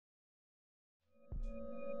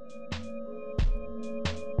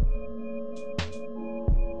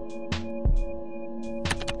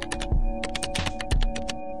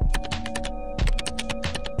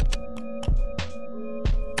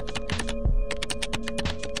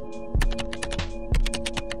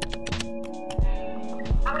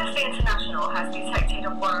Amnesty International has detected a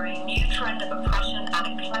worrying new trend of oppression and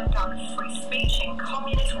a clampdown of free speech in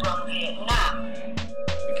communist-run Vietnam.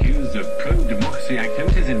 Accused of pro-democracy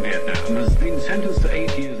activities in Vietnam has been sentenced to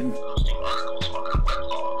 8 years in Posting articles on their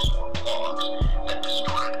weblogs or blogs that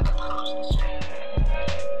describe the opposing state.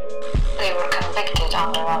 They were convicted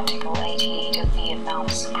under Article 88 of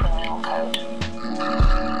Vietnam's Criminal Code.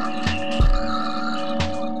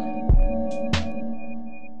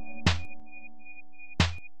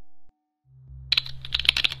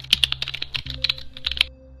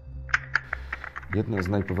 Jedna z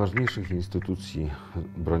najpoważniejszych instytucji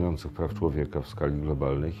broniących praw człowieka w skali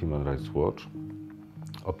globalnej, Human Rights Watch,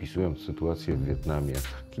 opisując sytuację w Wietnamie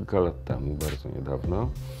kilka lat temu, bardzo niedawno,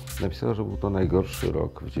 napisała, że był to najgorszy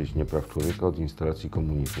rok w dziedzinie praw człowieka od instalacji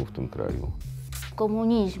komunizmu w tym kraju. W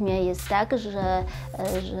komunizmie jest tak, że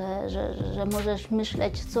możesz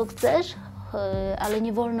myśleć, co chcesz, ale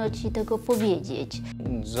nie wolno ci tego powiedzieć.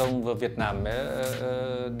 Dân v Việt Nam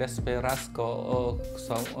desperacko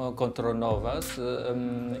chcą kontrolować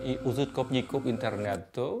i użytkowników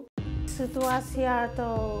internetu. Sytuacja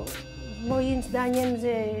to moim zdaniem,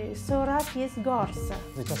 że coraz jest gorsza.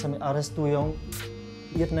 Czasami aresztują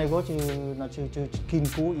jednego czy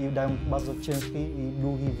kilku i dają bardzo ciężki i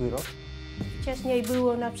długi wyrok. Wcześniej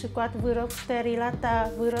było na przykład wyrok 4 lata,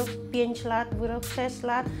 wyrok 5 lat, wyrok 6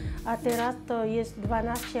 lat, a teraz to jest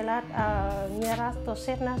 12 lat, a nieraz to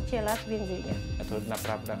 16 lat więzienia. To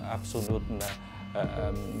naprawdę absolutne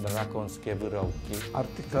drakońskie wyroki.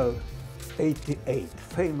 Article 88,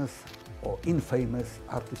 famous or infamous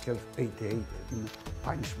Article 88 in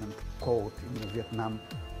Punishment Code in Vietnam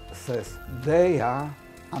says they are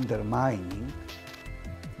undermining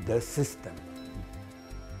the system.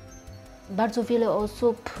 Bardzo wiele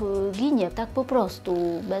osób ginie tak po prostu,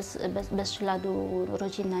 bez śladu.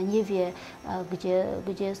 Rodzina nie wie,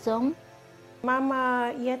 gdzie są.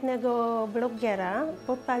 Mama jednego blogera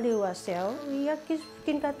podpaliła się i jakieś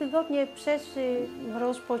kilka tygodni przez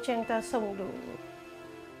rozpoczęcia sądu.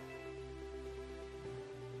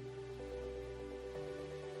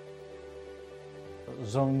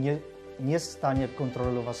 Rząd nie jest w stanie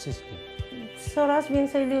kontrolować systemu. Coraz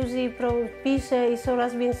więcej ludzi pisze i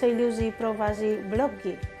coraz więcej ludzi prowadzi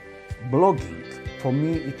blogi. Blogging, for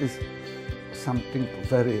me it is something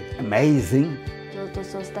very amazing. To,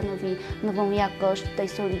 co stanowi nową jakość tej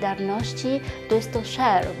solidarności, to jest to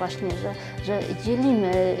share właśnie, że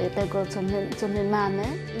dzielimy tego, co my mamy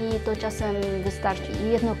i to czasem wystarczy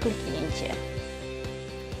jedno kliknięcie.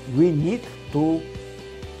 We need to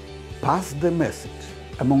pass the message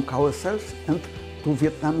among ourselves and to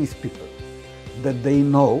Vietnamese people that they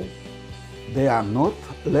know they are not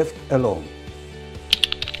left alone.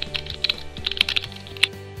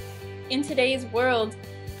 In today's world,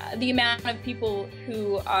 the amount of people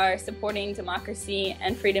who are supporting democracy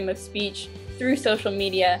and freedom of speech through social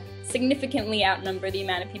media significantly outnumber the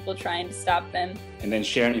amount of people trying to stop them. And then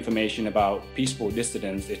sharing information about peaceful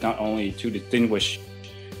dissidents is not only to distinguish,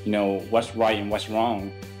 what's right and what's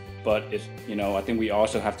wrong, but it's, I think we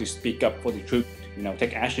also have to speak up for the truth,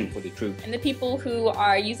 take action for the truth. And the people who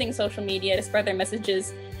are using social media to spread their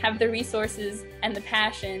messages have the resources and the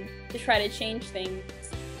passion to try to change things.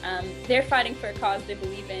 They're fighting for a cause they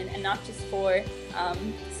believe in and not just for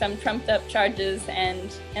some trumped up charges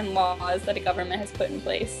and laws that a government has put in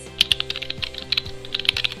place.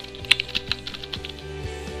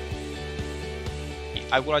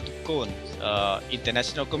 I would like to call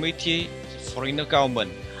international community, foreign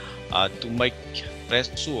government to make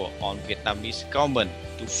pressure on Vietnamese government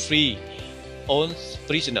to free all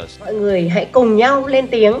prisoners. Mọi người hãy cùng nhau lên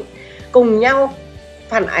tiếng, cùng nhau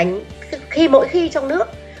phản ánh mỗi khi trong nước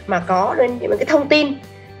mà có những cái thông tin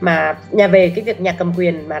mà về cái việc nhà cầm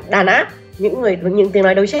quyền mà đàn áp những tiếng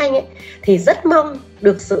nói đấu tranh ấy, thì rất mong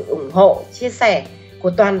được sự ủng hộ, chia sẻ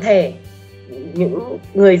của toàn thể những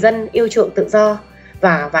người dân yêu chuộng tự do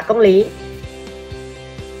và công lý.